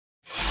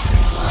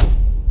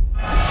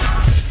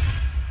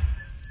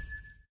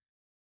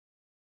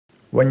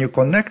When you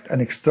connect an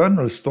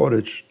external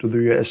storage to the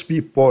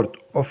USB port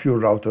of your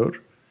router,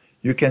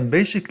 you can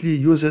basically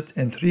use it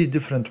in three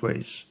different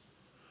ways.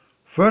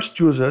 First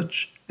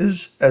usage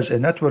is as a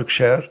network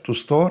share to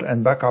store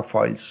and backup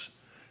files,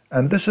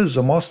 and this is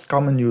the most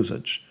common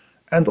usage.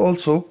 And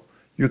also,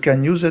 you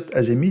can use it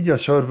as a media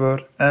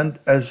server and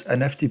as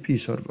an FTP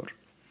server.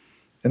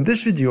 In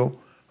this video,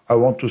 I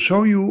want to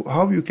show you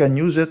how you can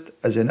use it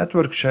as a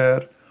network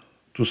share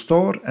to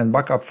store and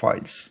backup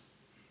files.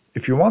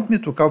 If you want me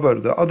to cover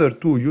the other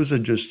two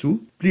usages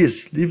too,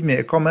 please leave me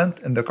a comment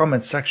in the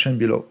comment section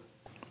below.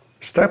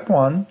 Step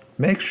 1.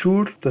 Make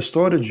sure the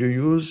storage you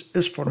use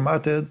is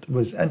formatted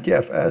with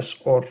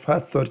NTFS or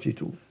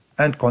FAT32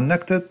 and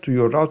connected to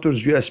your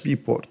router's USB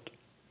port.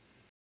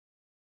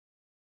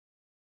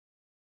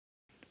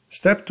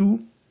 Step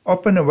 2.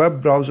 Open a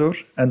web browser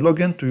and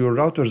log in to your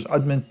router's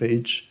admin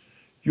page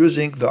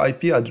using the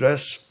IP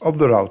address of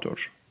the router.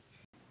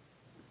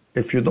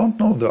 If you don't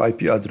know the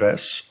IP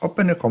address,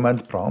 open a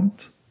command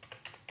prompt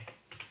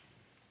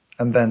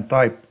and then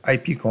type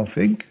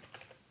ipconfig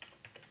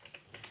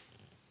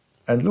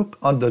and look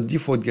under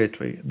default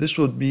gateway. This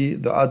would be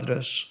the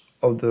address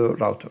of the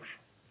router.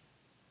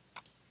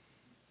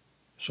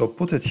 So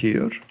put it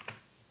here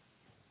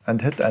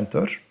and hit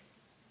enter.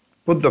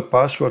 Put the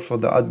password for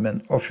the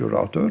admin of your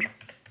router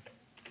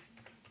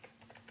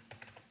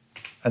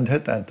and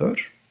hit enter.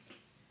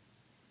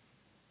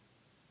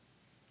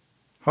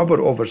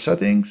 Hover over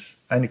settings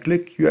and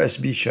click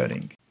USB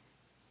sharing.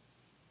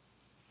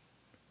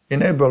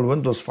 Enable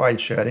Windows file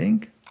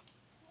sharing.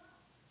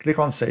 Click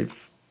on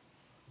save.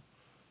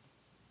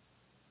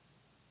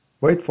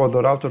 Wait for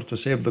the router to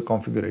save the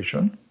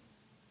configuration.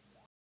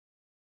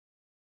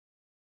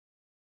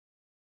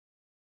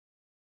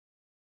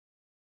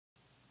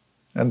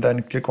 And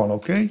then click on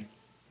OK.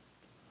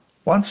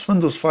 Once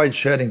Windows file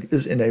sharing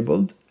is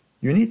enabled,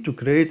 you need to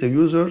create a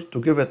user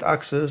to give it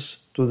access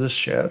to this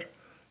share.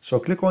 So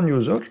click on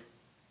user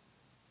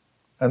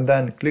and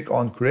then click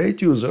on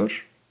create user,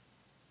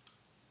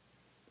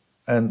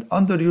 and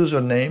under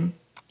username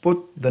put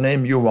the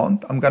name you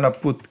want. I'm gonna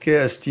put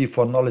KST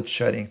for knowledge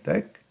sharing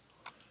tech,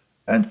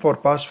 and for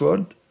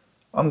password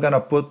I'm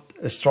gonna put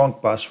a strong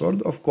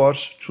password. Of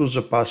course, choose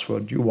the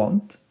password you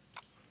want.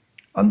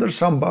 Under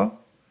Samba,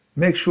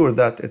 make sure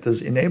that it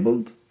is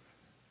enabled,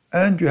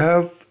 and you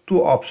have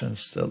two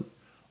options still.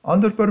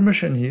 Under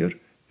permission here,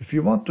 if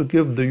you want to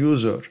give the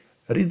user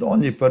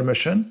read-only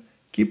permission,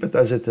 keep it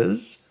as it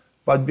is,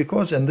 but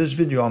because in this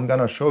video I'm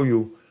gonna show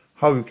you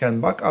how you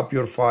can back up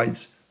your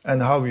files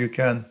and how you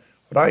can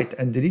write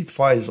and delete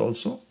files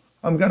also,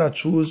 I'm gonna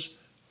choose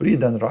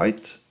read and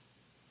write.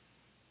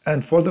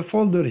 And for the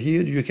folder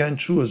here, you can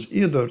choose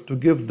either to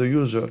give the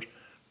user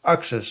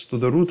access to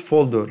the root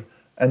folder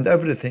and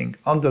everything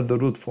under the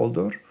root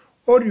folder,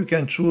 or you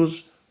can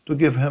choose to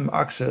give him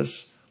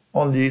access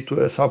only to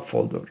a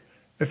subfolder.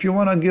 If you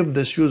wanna give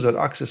this user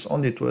access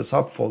only to a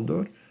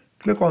subfolder,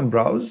 click on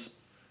browse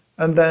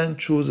and then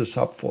choose a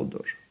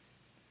subfolder.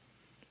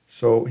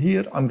 So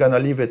here I'm gonna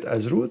leave it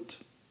as root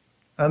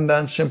and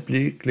then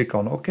simply click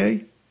on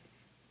OK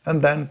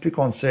and then click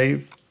on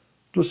save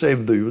to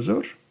save the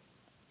user.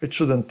 It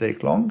shouldn't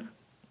take long.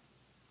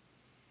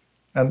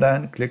 And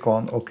then click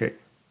on OK.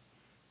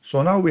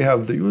 So now we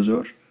have the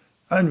user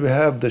and we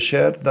have the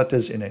share that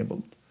is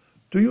enabled.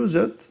 To use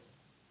it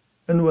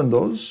in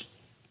Windows,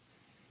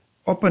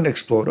 open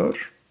Explorer,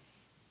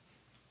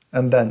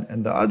 and then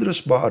in the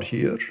address bar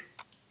here,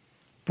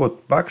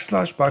 put / and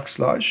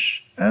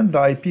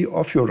the IP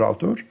of your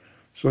router.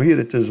 So here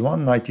it is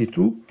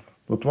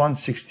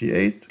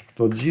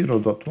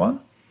 192.168.0.1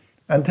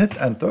 and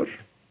hit enter.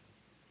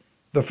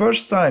 The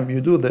first time you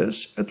do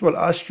this, it will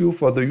ask you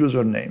for the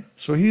username.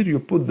 So here you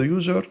put the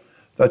user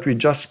that we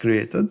just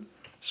created.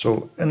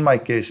 So in my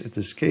case, it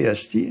is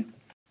KST,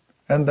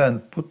 and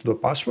then put the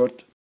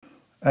password.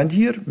 And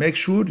here, make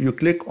sure you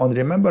click on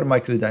remember my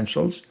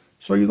credentials,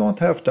 so you don't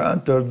have to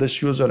enter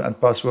this user and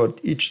password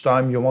each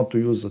time you want to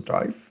use the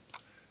drive.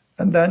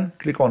 And then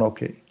click on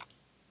OK.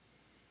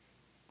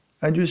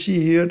 And you see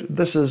here,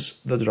 this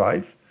is the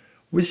drive.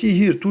 We see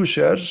here two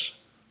shares,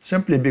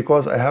 simply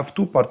because I have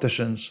two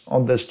partitions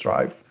on this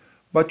drive.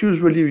 But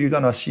usually you're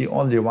gonna see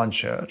only one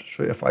share.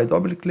 So if I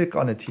double click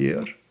on it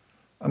here,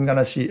 I'm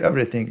gonna see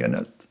everything in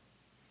it.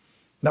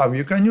 Now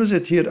you can use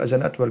it here as a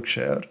network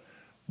share,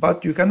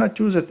 but you cannot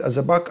use it as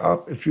a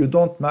backup if you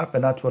don't map a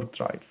network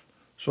drive.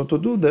 So to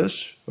do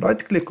this,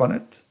 right click on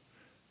it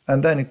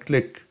and then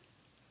click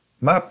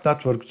Map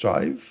Network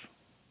Drive,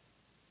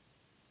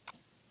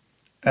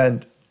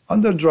 and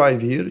under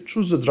drive here,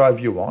 choose the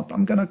drive you want.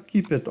 I'm gonna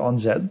keep it on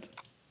Z.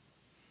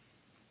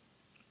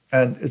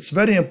 And it's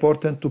very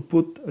important to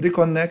put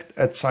reconnect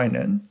at sign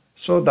in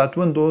so that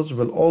Windows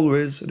will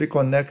always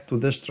reconnect to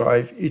this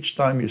drive each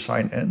time you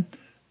sign in,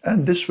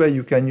 and this way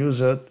you can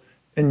use it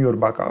in your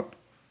backup.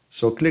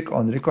 So click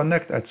on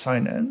reconnect at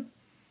sign in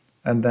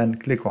and then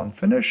click on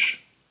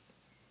finish.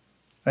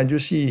 And you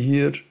see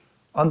here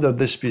under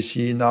this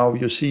PC, now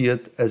you see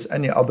it as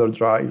any other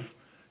drive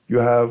you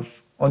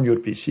have on your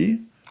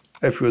PC.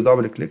 If you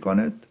double click on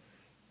it,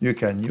 you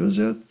can use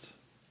it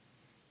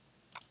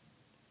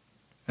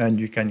and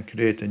you can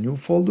create a new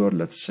folder,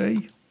 let's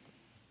say,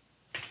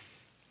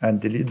 and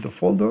delete the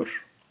folder.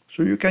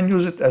 So you can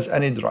use it as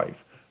any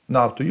drive.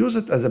 Now, to use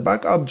it as a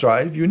backup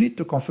drive, you need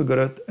to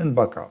configure it in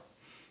Backup.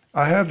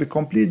 I have a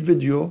complete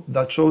video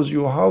that shows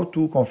you how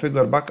to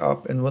configure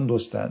Backup in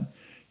Windows 10.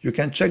 You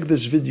can check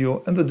this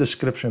video in the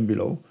description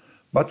below.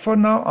 But for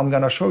now, I'm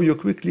going to show you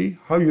quickly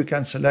how you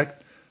can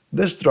select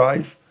this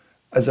drive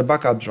as a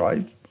backup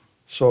drive.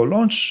 So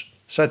launch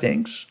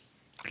Settings,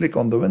 click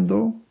on the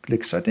window,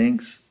 click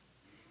Settings,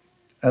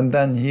 and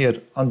then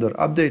here under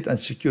Update and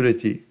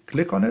Security,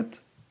 click on it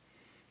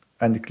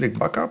and click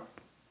Backup.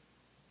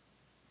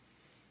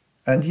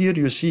 And here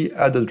you see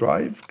Add a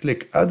Drive,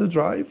 click Add a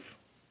Drive,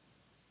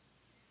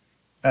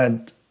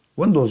 and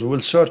Windows will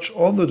search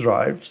all the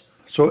drives,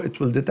 so it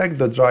will detect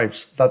the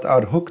drives that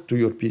are hooked to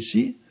your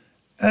PC,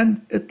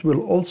 and it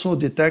will also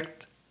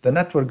detect the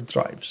network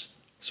drives.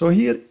 So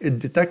here it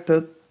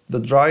detected the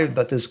drive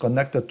that is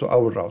connected to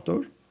our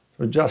router,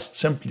 so just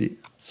simply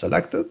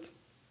select it,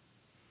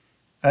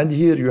 and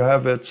here you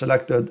have it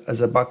selected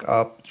as a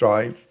backup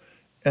drive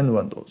in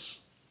Windows.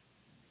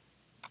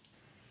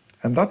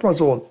 And that was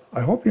all.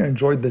 I hope you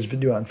enjoyed this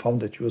video and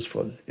found it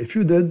useful. If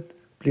you did,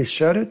 please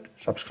share it,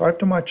 subscribe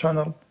to my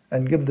channel,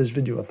 and give this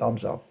video a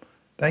thumbs up.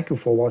 Thank you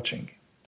for watching.